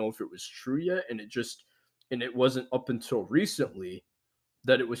they didn't know if it was true yet, and it wasn't up until recently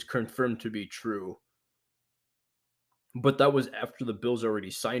that it was confirmed to be true. But that was after the Bills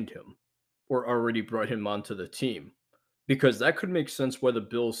already signed him or already brought him onto the team. Because that could make sense why the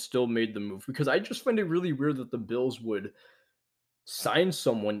Bills still made the move. Because I just find it really weird that the Bills would sign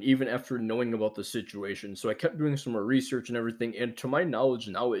someone even after knowing about the situation. So I kept doing some more research and everything. And to my knowledge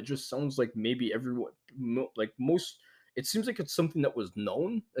now, it just sounds like maybe everyone, like most, it seems like it's something that was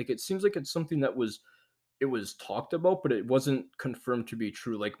known. Like it seems like it's something that it was talked about, but it wasn't confirmed to be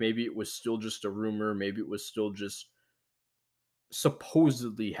true. Like maybe it was still just a rumor. Maybe it was still just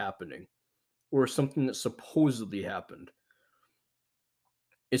supposedly happening or something that supposedly happened.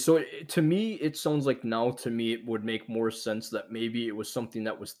 And so to me, it sounds like now to me it would make more sense that maybe it was something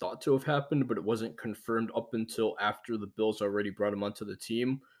that was thought to have happened, but it wasn't confirmed up until after the Bills already brought him onto the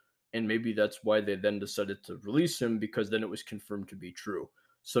team. And maybe that's why they then decided to release him because then it was confirmed to be true.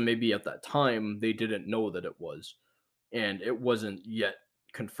 So maybe at that time they didn't know that it was, and it wasn't yet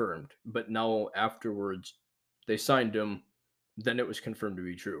confirmed. But now afterwards they signed him, then it was confirmed to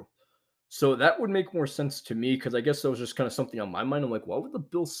be true. So that would make more sense to me because I guess that was just kind of something on my mind. I'm like, why would the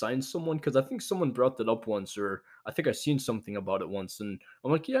Bills sign someone? Because I think someone brought that up once, or I think I seen something about it once, and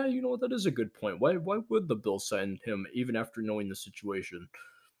I'm like, yeah, you know what, that is a good point. Why would the Bills sign him even after knowing the situation?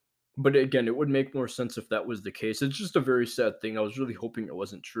 But again, it would make more sense if that was the case. It's just a very sad thing. I was really hoping it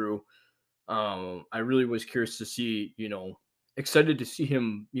wasn't true. I really was curious to see, excited to see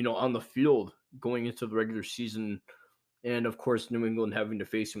him, on the field going into the regular season and of course New England having to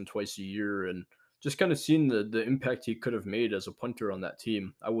face him twice a year and just kind of seeing the impact he could have made as a punter on that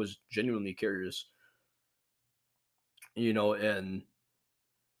team. I was genuinely curious, and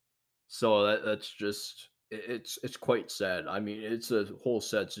so that's just it's quite sad. I mean, it's a whole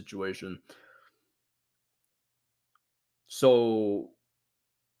sad situation. So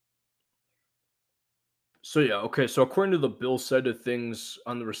yeah, okay. So according to the Bill side of things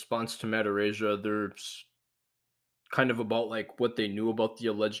on the response to Matt Araiza, there's kind of about like what they knew about the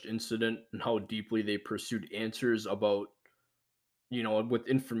alleged incident and how deeply they pursued answers about with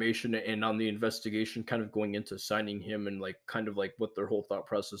information and on the investigation kind of going into signing him and like kind of like what their whole thought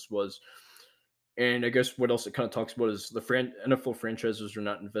process was. And I guess what else it kind of talks about is the NFL franchises are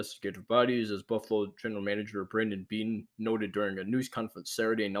not investigative bodies, as Buffalo general manager Brandon Bean noted during a news conference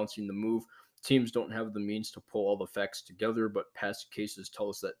Saturday announcing the move. Teams don't have the means to pull all the facts together, but past cases tell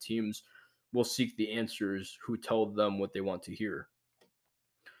us that teams will seek the answers who tell them what they want to hear.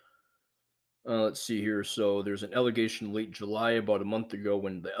 Let's see here. So there's an allegation late July, about a month ago,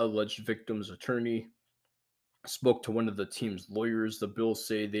 when the alleged victim's attorney spoke to one of the team's lawyers. The Bills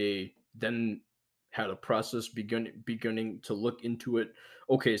say they then had a process beginning to look into it.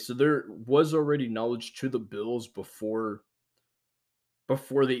 Okay, so there was already knowledge to the Bills before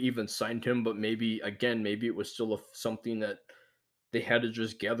they even signed him, but maybe again, maybe it was still something that they had to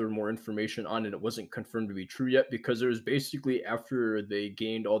just gather more information on, and it wasn't confirmed to be true yet because it was basically after they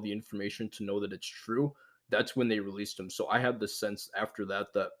gained all the information to know that it's true. That's when they released him. So I had the sense after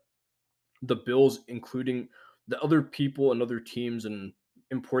that that the Bills, including the other people and other teams and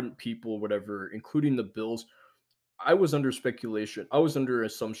important people, whatever, including the Bills, I was under speculation. I was under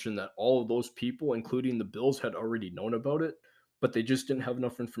assumption that all of those people, including the Bills, had already known about it, but they just didn't have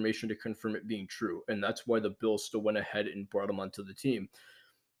enough information to confirm it being true. And that's why the Bills still went ahead and brought him onto the team.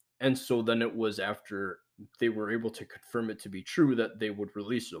 And so then it was after they were able to confirm it to be true that they would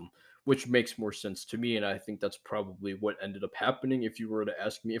release him, which makes more sense to me. And I think that's probably what ended up happening. If you were to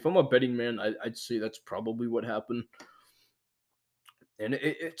ask me, if I'm a betting man, I'd say that's probably what happened. And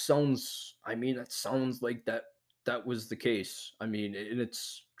it sounds, I mean, it sounds like that was the case. I mean, and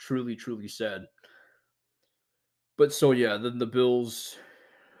it's truly, truly sad. But so yeah, then the Bills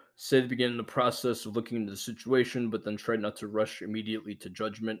Say they begin the process of looking into the situation, but then try not to rush immediately to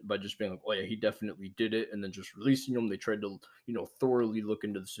judgment by just being like, "Oh yeah, he definitely did it," and then just releasing him. They tried to, thoroughly look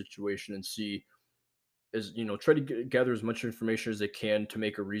into the situation and see, try to gather as much information as they can to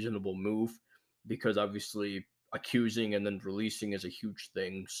make a reasonable move, because obviously accusing and then releasing is a huge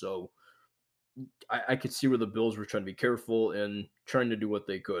thing. So I could see where the Bills were trying to be careful and trying to do what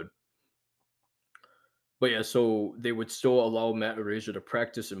they could. But yeah, so they would still allow Matt Araiza to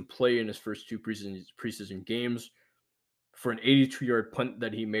practice and play in his first two preseason games for an 82-yard punt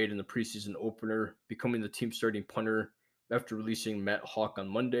that he made in the preseason opener, becoming the team's starting punter after releasing Matt Hawk on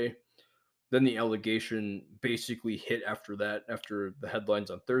Monday. Then the allegation basically hit after that, after the headlines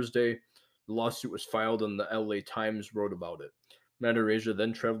on Thursday. The lawsuit was filed and the LA Times wrote about it. Matt Araiza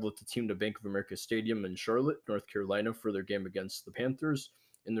then traveled with the team to Bank of America Stadium in Charlotte, North Carolina for their game against the Panthers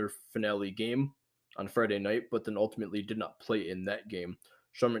in their finale game on Friday night, but then ultimately did not play in that game.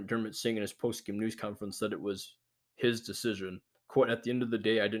 Sean McDermott saying in his post-game news conference that it was his decision. Quote, at the end of the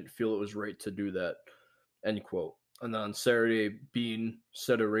day, I didn't feel it was right to do that. End quote. And then on Saturday, Bean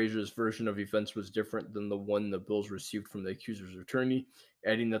said Arazia's version of events was different than the one the Bills received from the accuser's attorney,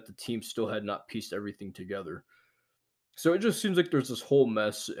 adding that the team still had not pieced everything together. So it just seems like there's this whole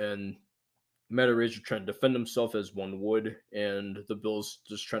mess, and Matt Araiza trying to defend himself as one would, and the Bills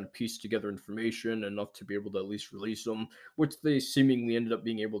just trying to piece together information enough to be able to at least release him, which they seemingly ended up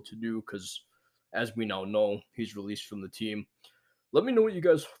being able to do because, as we now know, he's released from the team. Let me know what you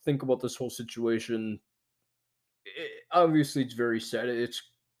guys think about this whole situation. Obviously, it's very sad. It's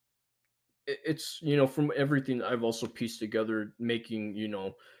from everything I've also pieced together,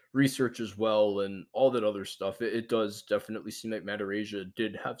 making research as well and all that other stuff. It does definitely seem like Matarasia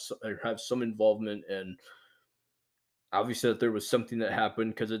did have some involvement, and obviously that there was something that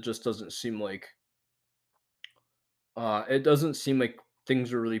happened because it doesn't seem like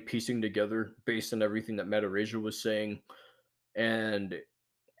things are really piecing together based on everything that Matarasia was saying, and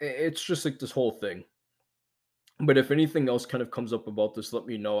it's just like this whole thing. But if anything else kind of comes up about this, let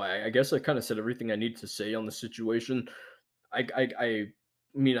me know. I guess I kind of said everything I need to say on the situation. I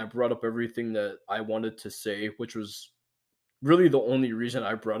mean, I brought up everything that I wanted to say, which was really the only reason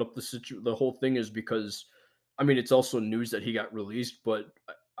I brought up the whole thing is because, I mean, it's also news that he got released, but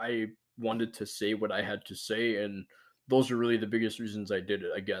I wanted to say what I had to say, and those are really the biggest reasons I did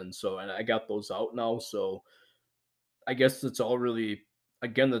it again. So, and I got those out now, so I guess that's all really,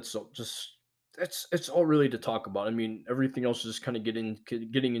 again, it's all really to talk about. I mean, everything else is just kind of getting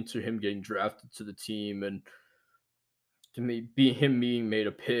into him getting drafted to the team, and to me be him being made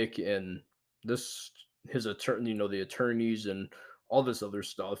a pick, and this his attorney, the attorneys and all this other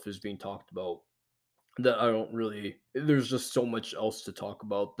stuff is being talked about, that I don't really, there's just so much else to talk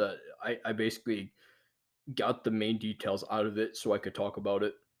about that I basically got the main details out of it so I could talk about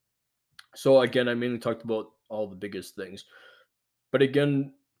it. So again, I mainly talked about all the biggest things. But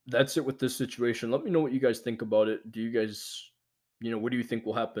again, that's it with this situation. Let me know what you guys think about it. Do you guys, what do you think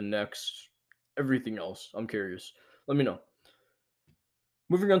will happen next? Everything else, I'm curious. Let me know.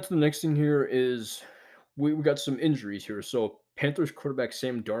 Moving on to the next thing here is we got some injuries here. So Panthers quarterback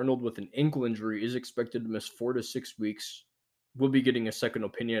Sam Darnold with an ankle injury is expected to miss 4 to 6 weeks. We'll be getting a second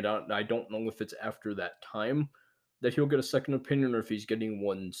opinion. I don't know if it's after that time that he'll get a second opinion or if he's getting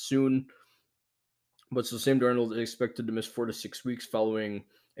one soon. But so Sam Darnold is expected to miss 4 to 6 weeks following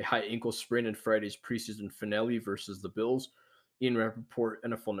a high ankle sprain in Friday's preseason finale versus the Bills. Ian Rappaport,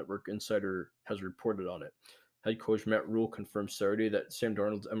 NFL Network insider, has reported on it. Head coach Matt Rule confirmed Saturday that Sam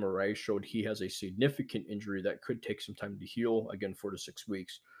Darnold's MRI showed he has a significant injury that could take some time to heal, again, 4 to 6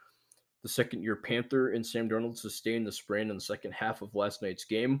 weeks. The second-year Panther and Sam Darnold sustained the sprain in the second half of last night's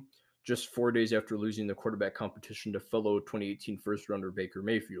game, just 4 days after losing the quarterback competition to fellow 2018 first-rounder Baker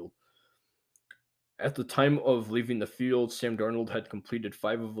Mayfield. At the time of leaving the field, Sam Darnold had completed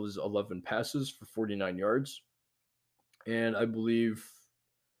 5 of his 11 passes for 49 yards. And I believe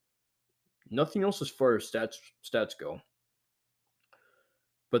nothing else as far as stats go.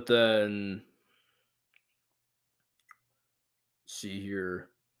 But then, see here.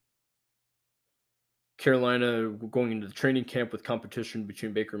 Carolina going into the training camp with competition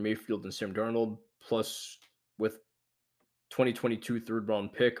between Baker Mayfield and Sam Darnold, plus with 2022 third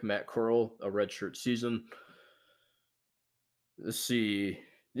round pick Matt Corral, a redshirt season. Let's see.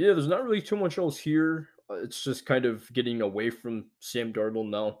 Yeah, there's not really too much else here. It's just kind of getting away from Sam Darnold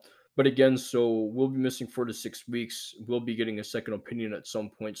now. But again, so we'll be missing 4 to 6 weeks. We'll be getting a second opinion at some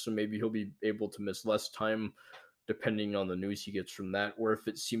point, so maybe he'll be able to miss less time, depending on the news he gets from that, or if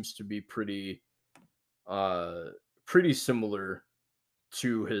it seems to be uh, pretty similar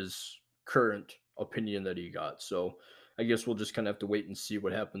to his current opinion that he got. So I guess we'll just kind of have to wait and see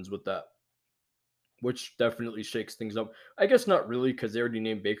what happens with that, which definitely shakes things up. I guess not really because they already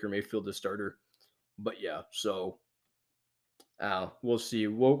named Baker Mayfield the starter. But yeah, so we'll see.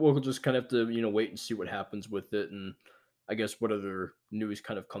 We'll just kind of have to wait and see what happens with it, and I guess what other news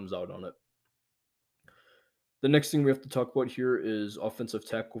kind of comes out on it. The next thing we have to talk about here is offensive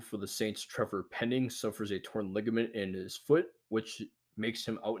tackle for the Saints, Trevor Penning, suffers a torn ligament in his foot, which makes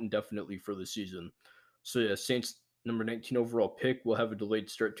him out indefinitely for the season. So, yeah, Saints number 19 overall pick will have a delayed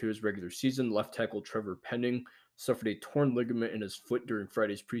start to his regular season. Left tackle Trevor Penning suffered a torn ligament in his foot during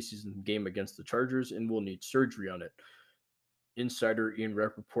Friday's preseason game against the Chargers and will need surgery on it. Insider Ian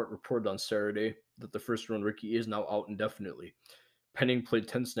Rappaport reported on Saturday that the first-round rookie is now out indefinitely. Penning played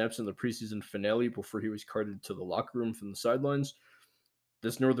 10 snaps in the preseason finale before he was carted to the locker room from the sidelines.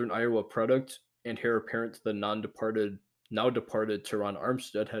 This Northern Iowa product and heir apparent to the now departed Teron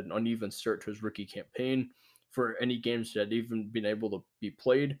Armstead had an uneven start to his rookie campaign. For any games that had even been able to be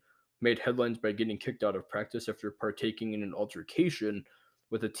played, made headlines by getting kicked out of practice after partaking in an altercation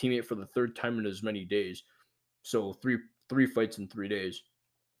with a teammate for the third time in as many days. So three fights in 3 days.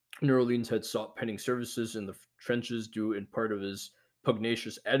 New Orleans had sought Penning services in the trenches due in part of his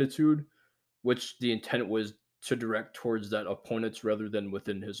pugnacious attitude, which the intent was to direct towards that opponents rather than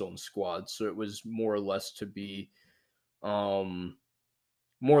within his own squad. So it was more or less to be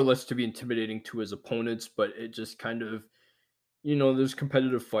intimidating to his opponents, but it just kind of, there's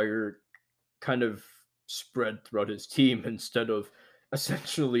competitive fire kind of spread throughout his team instead of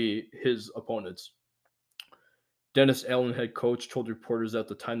essentially his opponents. Dennis Allen, head coach, told reporters at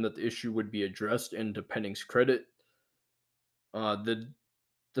the time that the issue would be addressed, and to Penning's credit, the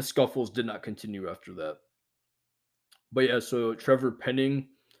scuffles did not continue after that. But yeah, so Trevor Penning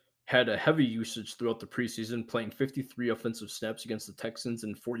had a heavy usage throughout the preseason, playing 53 offensive snaps against the Texans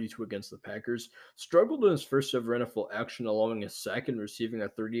and 42 against the Packers. Struggled in his first ever NFL action, allowing a sack and receiving a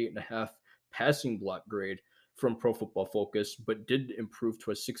 38.5 passing block grade from Pro Football Focus, but did improve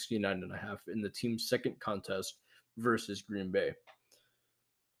to a 69.5 in the team's second contest versus Green Bay.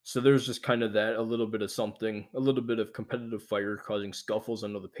 So there's just kind of that, a little bit of something, a little bit of competitive fire causing scuffles. I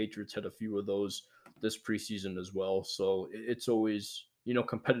know the Patriots had a few of those this preseason as well. So it's always,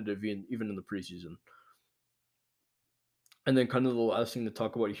 competitive even in the preseason. And then kind of the last thing to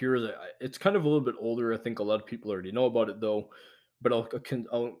talk about here is it's kind of a little bit older. I think a lot of people already know about it though, but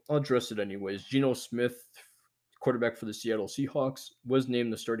I'll address it anyways. Geno Smith, quarterback for the Seattle Seahawks, was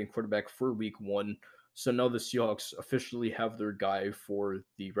named the starting quarterback for Week 1. So now the Seahawks officially have their guy for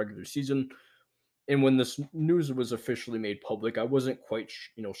the regular season. And when this news was officially made public, I wasn't quite,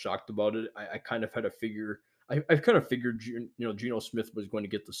 shocked about it. I kind of had a figure. I kind of figured, Geno Smith was going to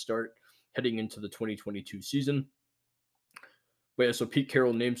get the start heading into the 2022 season. But yeah, so Pete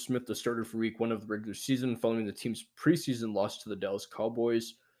Carroll named Smith the starter for Week 1 of the regular season, following the team's preseason loss to the Dallas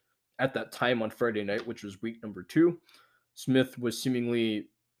Cowboys at that time on Friday night, which was week number 2. Smith was seemingly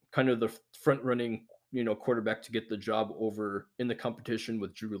kind of the front-running, quarterback to get the job over in the competition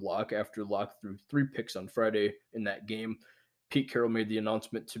with Drew Lock after Lock threw 3 picks on Friday in that game. Pete Carroll made the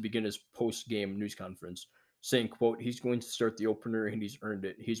announcement to begin his post-game news conference, saying, quote, "He's going to start the opener and he's earned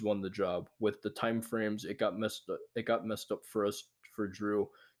it. He's won the job. With the time frames, it got messed up for us, for Drew.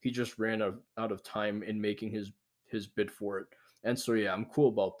 He just ran out of time in making his bid for it." And so yeah, I'm cool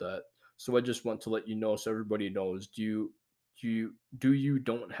about that. So I just want to let you know so everybody knows. You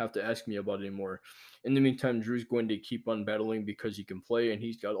don't have to ask me about it anymore. In the meantime, Drew's going to keep on battling because he can play and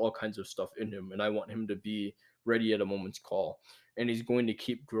he's got all kinds of stuff in him, and I want him to be ready at a moment's call. And he's going to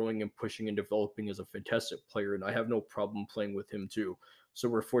keep growing and pushing and developing as a fantastic player, and I have no problem playing with him too. So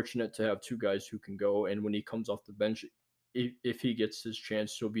we're fortunate to have 2 guys who can go, and when he comes off the bench, if he gets his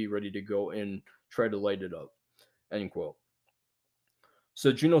chance, he'll be ready to go and try to light it up. End quote.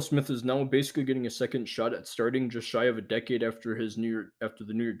 So Geno Smith is now basically getting a second shot at starting, just shy of a decade after the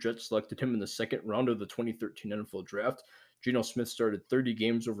New York Jets selected him in the second round of the 2013 NFL Draft. Geno Smith started 30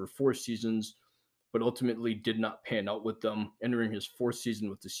 games over 4 seasons, but ultimately did not pan out with them. Entering his 4th season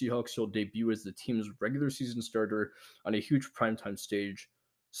with the Seahawks, he'll debut as the team's regular season starter on a huge primetime stage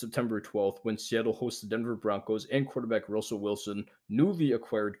September 12th when Seattle hosts the Denver Broncos and quarterback Russell Wilson, newly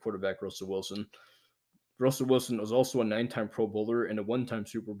acquired quarterback Russell Wilson. Russell Wilson was also a 9-time Pro Bowler and a 1-time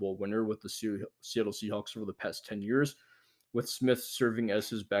Super Bowl winner with the Seattle Seahawks over the past 10 years, with Smith serving as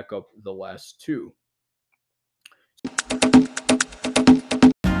his backup the last 2.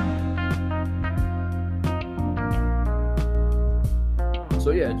 So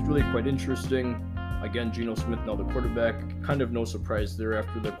yeah, it's really quite interesting. Again, Geno Smith now the quarterback. Kind of no surprise there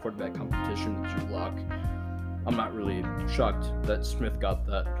after the quarterback competition with Drew Lock. I'm not really shocked that Smith got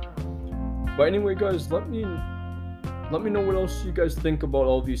that. But anyway, guys, let me let me know what else you guys think about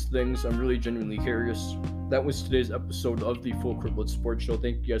all these things. I'm really genuinely curious. That was today's episode of the Full Court Blitz Sports Show.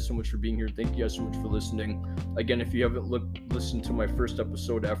 Thank you guys so much for being here. Thank you guys so much for listening. Again, if you haven't listened to my first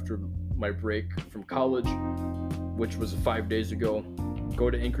episode after my break from college, which was 5 days ago, go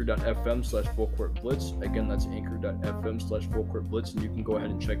to anchor.fm/fullcourtblitz. Again, that's anchor.fm/fullcourtblitz, and you can go ahead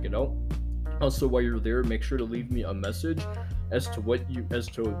and check it out. Also, while you're there, make sure to leave me a message as to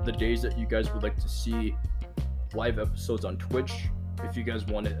the days that you guys would like to see live episodes on Twitch. If you guys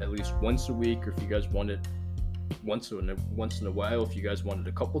want it at least once a week, or if you guys want it once in a while, if you guys want it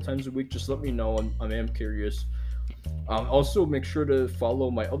a couple times a week, just let me know. I am curious. Also, make sure to follow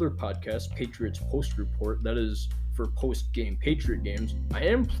my other podcast, Patriots Post Report. That is for post-game Patriot games. I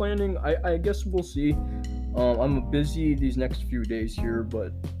am planning, I guess we'll see. I'm busy these next few days here,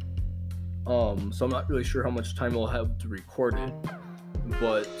 but so I'm not really sure how much time I'll have to record it.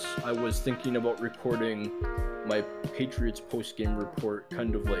 But I was thinking about recording my Patriots post-game report,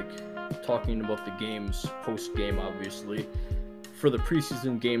 kind of like talking about the games post-game, obviously, for the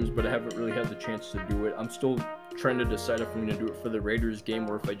preseason games, but I haven't really had the chance to do it. I'm still trying to decide if I'm going to do it for the Raiders game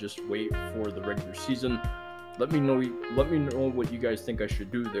or if I just wait for the regular season. Let me know what you guys think I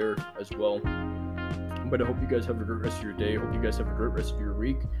should do there as well. But I hope you guys have a great rest of your day. I hope you guys have a great rest of your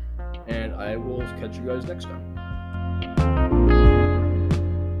week. And I will catch you guys next time.